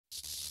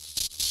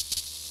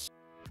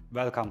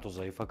Welcome to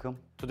Zayıf, Akım.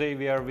 Today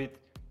we are with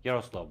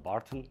Jaroslav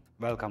Barton.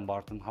 Welcome,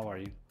 Barton. How are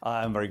you?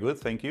 I'm very good,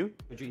 thank you.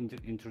 Could you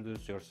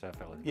introduce yourself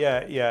a little?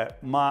 Yeah.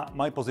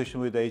 My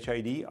position with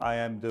HID, I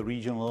am the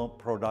regional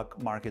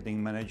product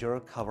marketing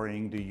manager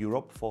covering the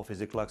Europe for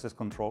physical access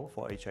control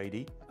for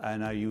HID.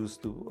 And I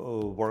used to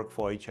work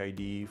for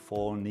HID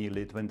for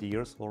nearly 20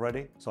 years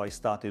already. So I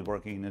started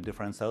working in a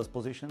different sales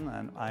position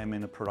and I'm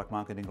in a product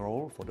marketing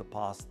role for the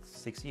past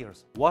 6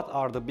 years. What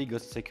are the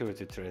biggest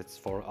security threats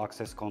for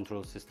access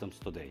control systems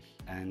today?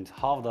 And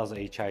how does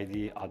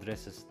HID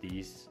addresses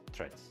these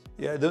threats?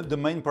 Yeah, the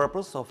main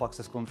purpose of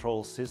access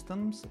control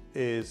systems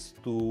is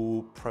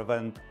to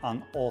prevent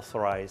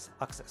unauthorized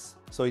access.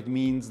 So it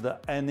means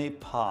that any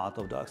part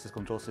of the access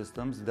control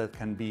systems that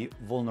can be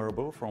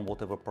vulnerable from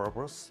whatever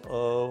purpose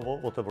or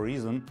whatever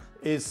reason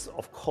is,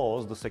 of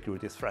course, the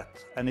security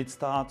threat. And it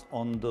starts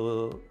on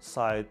the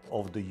side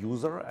of the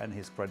user and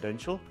his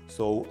credential.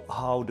 So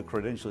how the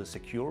credential is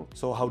secure,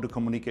 so how the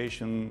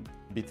communication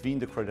between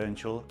the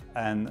credential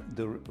and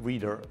the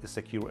reader is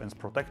secure and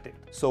protected.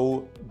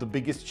 So the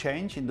biggest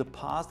change in the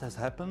past has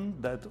happened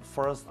that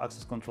first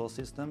access control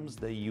systems,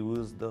 they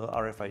use the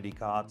RFID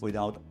card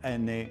without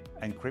any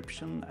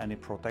encryption, any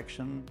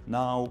protection.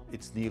 Now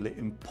it's nearly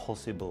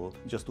impossible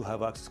just to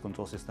have access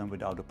control system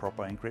without the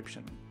proper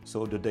encryption.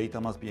 So the data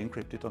must be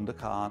encrypted on the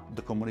card,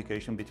 the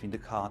communication between the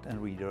card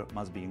and reader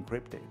must be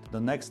encrypted.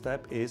 The next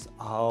step is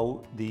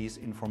how this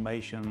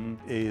information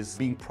is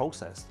being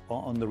processed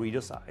on the reader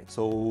side.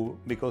 So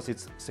because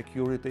it's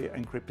security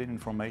encrypted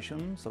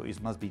information, so it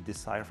must be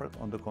deciphered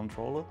on the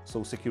controller.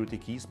 So security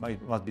keys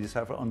must be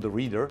deciphered on the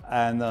reader.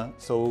 And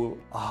so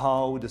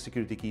how the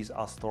security keys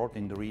are stored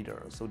in the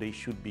reader. So they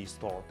should be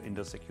stored in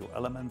the secure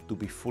element to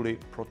be fully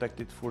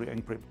protected, fully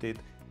encrypted.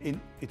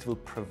 It will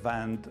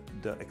prevent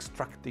the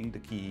extracting the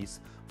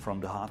keys from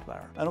the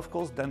hardware. And of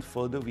course, then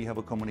further we have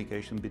a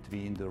communication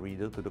between the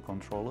reader to the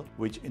controller,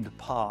 which in the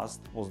past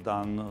was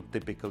done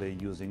typically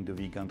using the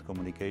VGANT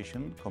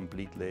communication,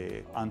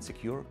 completely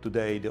unsecure.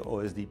 Today, the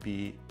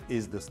OSDP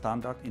is the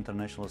standard,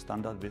 international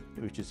standard,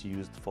 which is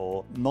used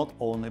for not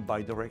only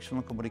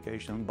bidirectional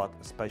communication, but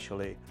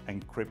especially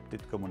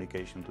encrypted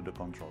communication to the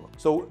controller.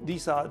 So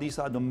these are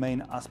the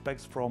main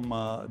aspects from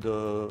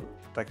the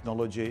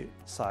technology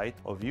side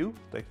of view,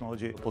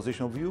 technology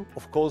position of view.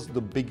 Of course,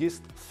 the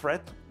biggest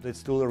threat that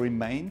still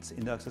remains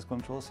in the access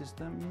control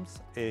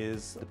systems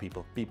is the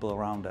people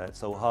around that.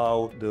 So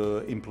how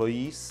the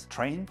employees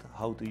trained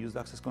how to use the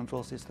access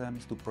control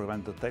systems to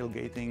prevent the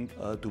tailgating,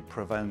 to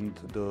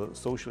prevent the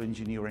social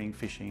engineering,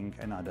 phishing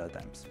and other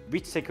attempts.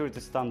 Which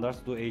security standards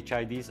do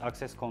HID's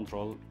access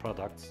control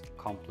products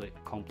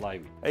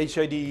comply with?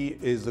 HID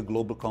is a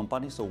global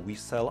company, so we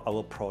sell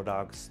our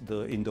products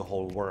in the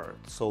whole world.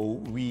 So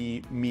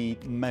we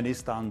meet many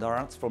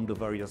standards from the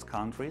various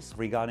countries.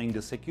 Regarding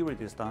the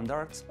security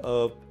standards,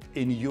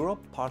 in Europe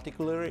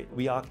particularly,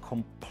 we are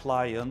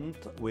compliant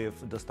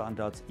with the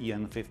standards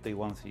EN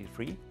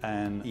 50133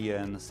 and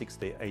EN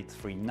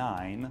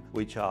 60839,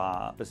 which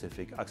are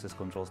specific access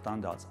control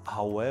standards.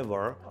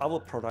 However, our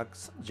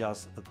products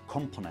just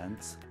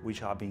components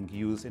which are being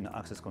used in the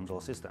access control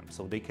system.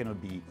 So they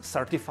cannot be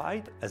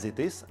certified as it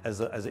is, as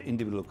an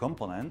individual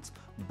component,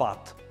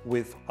 but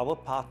with our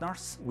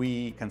partners,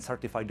 we can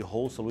certify the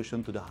whole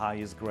solution to the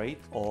highest grade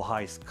or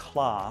highest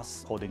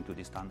class according to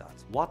the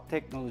standards. What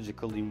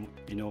technological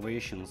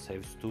innovations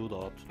have stood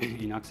out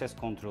in access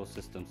control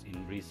systems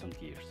in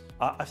recent years?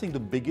 I think the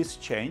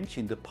biggest change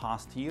in the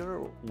past year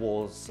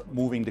was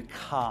moving the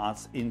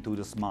cards into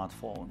the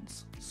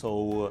smartphones.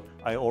 So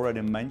I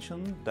already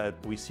mentioned that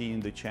we see in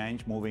the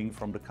change moving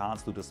from the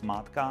cards to the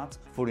smart cards,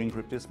 fully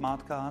encrypted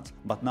smart cards,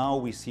 but now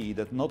we see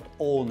that not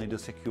only the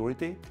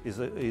security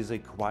is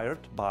acquired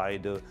by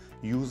the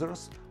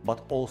users,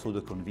 but also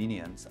the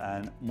convenience.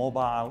 And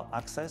mobile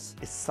access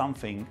is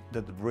something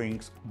that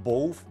brings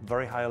both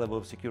very high level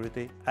of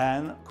security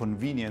and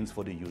convenience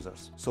for the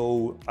users.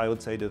 So I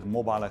would say that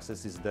mobile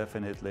access is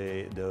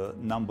definitely the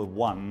number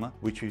one,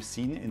 which we've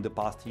seen in the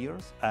past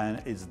years.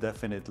 And it's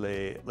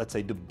definitely, let's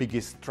say, the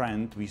biggest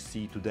trend we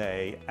see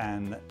today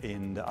and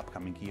in the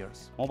upcoming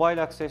years. Mobile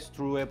access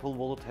through Apple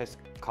Wallet has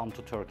come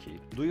to Turkey.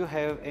 Do you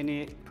have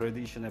any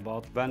prediction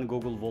about when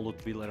Google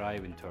Wallet will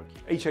arrive in Turkey?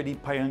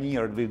 HID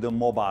pioneered with the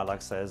mobile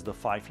access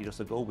 5 years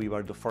ago. We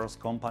were the first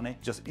company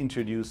just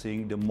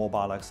introducing the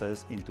mobile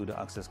access into the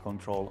access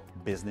control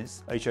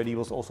business. HID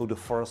was also the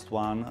first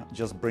one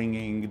just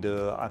bringing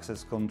the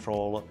access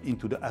control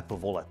into the Apple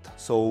Wallet.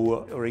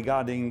 So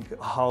regarding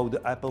how the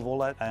Apple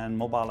Wallet and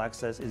mobile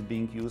access is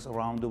being used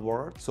around the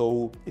world,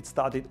 so it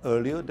started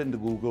earlier than the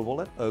Google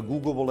Wallet.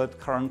 Google Wallet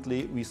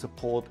currently we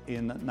support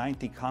in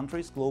 90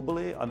 countries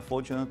globally.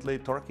 Unfortunately,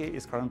 Turkey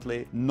is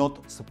currently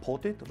not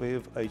supported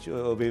with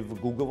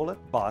Google Wallet,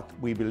 but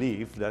we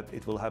believe that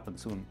it will happen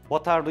soon.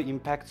 What are the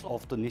impacts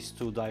of the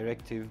NIS2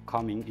 directive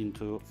coming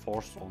into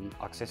force on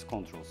access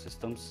control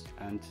systems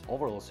and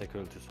overall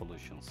security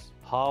solutions?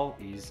 How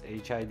is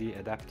HID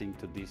adapting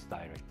to this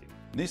directive?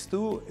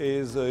 NIS2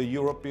 is a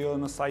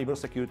European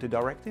cybersecurity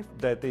directive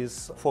that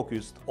is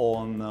focused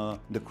on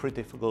the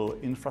critical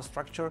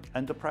infrastructure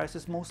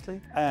enterprises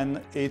mostly,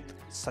 and it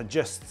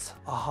suggests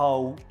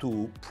how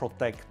to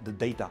protect the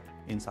data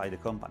inside the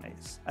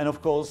companies. And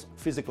of course,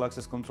 physical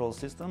access control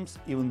systems,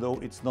 even though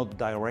it's not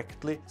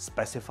directly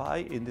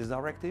specified in this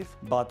directive,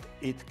 but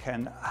it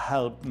can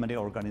help many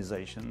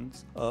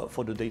organizations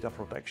for the data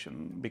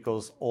protection,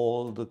 because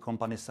all the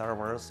company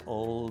servers,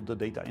 all the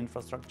data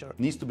infrastructure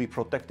needs to be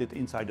protected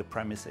inside the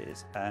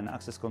premises, and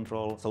access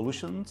control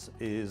solutions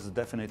is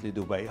definitely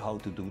the way how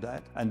to do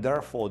that. And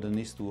therefore, the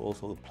NIS2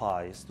 also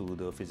applies to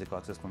the physical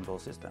access control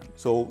system.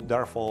 So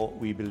therefore,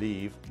 we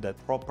believe that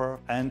proper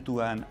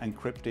end-to-end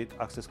encrypted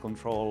access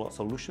control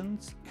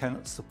solutions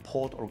can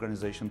support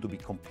organizations to be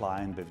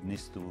compliant with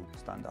NIS2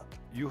 standard.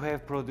 You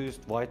have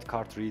produced white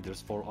card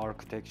readers for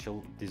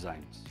architectural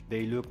designs.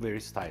 They look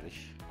very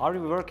stylish. Are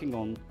you working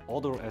on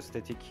other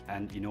aesthetic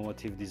and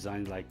innovative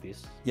design like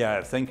this?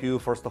 Yeah, thank you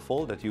first of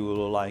all that you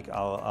like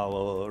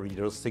our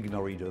readers,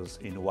 signal readers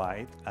in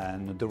white.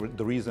 And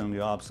the reason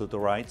you're absolutely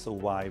right, so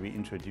why we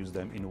introduce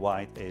them in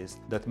white, is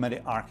that many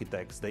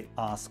architects, they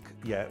ask,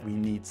 yeah, we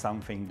need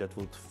something that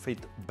would fit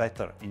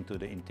better into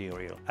the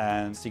interior.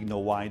 And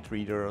signal white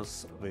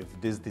readers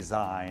with this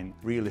design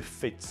really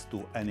fits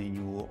to any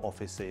new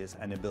offices,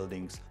 any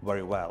buildings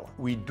very well.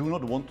 We do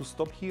not want to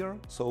stop here,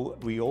 so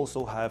we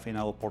also have in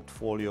our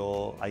portfolio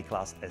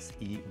I-Class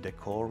SE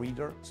Decor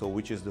reader, so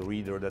which is the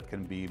reader that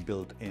can be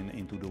built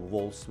into the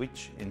wall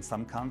switch in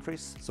some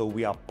countries. So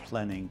we are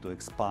planning to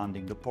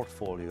expanding the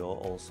portfolio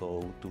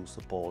also to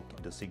support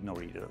the signal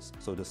readers.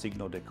 So the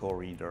signal Decor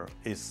reader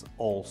is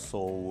also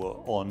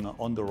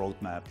on the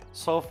roadmap.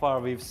 So far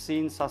we've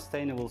seen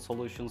sustainable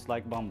solutions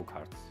like bamboo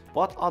cards.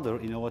 What other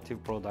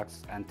innovative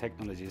products and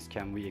technologies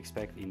can we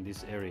expect in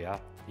this area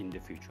in the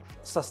future?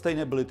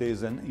 Sustainability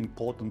is an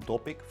important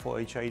topic for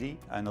HID,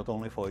 and not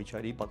only for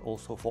HID but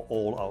also for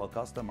all our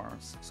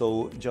customers.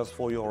 So just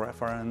for your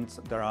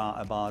reference, there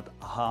are about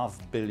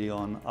 500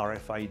 million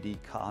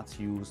RFID cards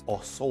used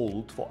or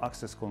sold for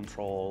access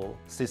control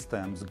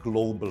systems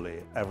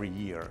globally every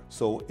year.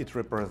 So it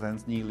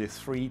represents nearly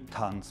 3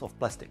 tons of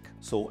plastic.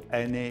 So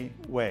any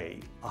way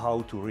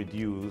how to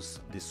reduce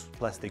this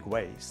plastic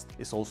waste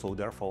is also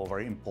therefore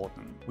very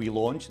important. We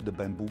launched the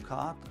bamboo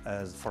card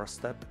as first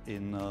step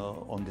in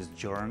on this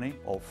journey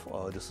of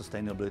the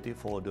sustainability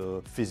for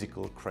the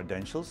physical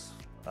credentials,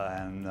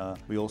 and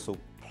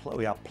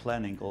we are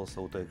planning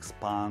also to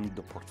expand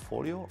the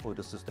portfolio of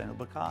the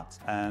sustainable cards,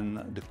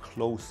 and the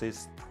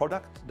closest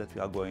product that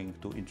we are going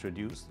to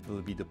introduce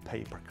will be the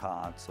paper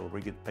card, so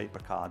rigid paper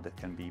card that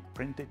can be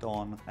printed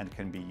on and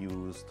can be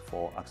used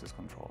for access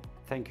control.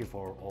 Thank you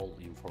for all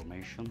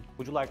information.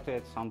 Would you like to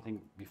add something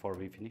before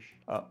we finish?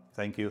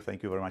 Thank you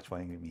very much for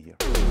having me here.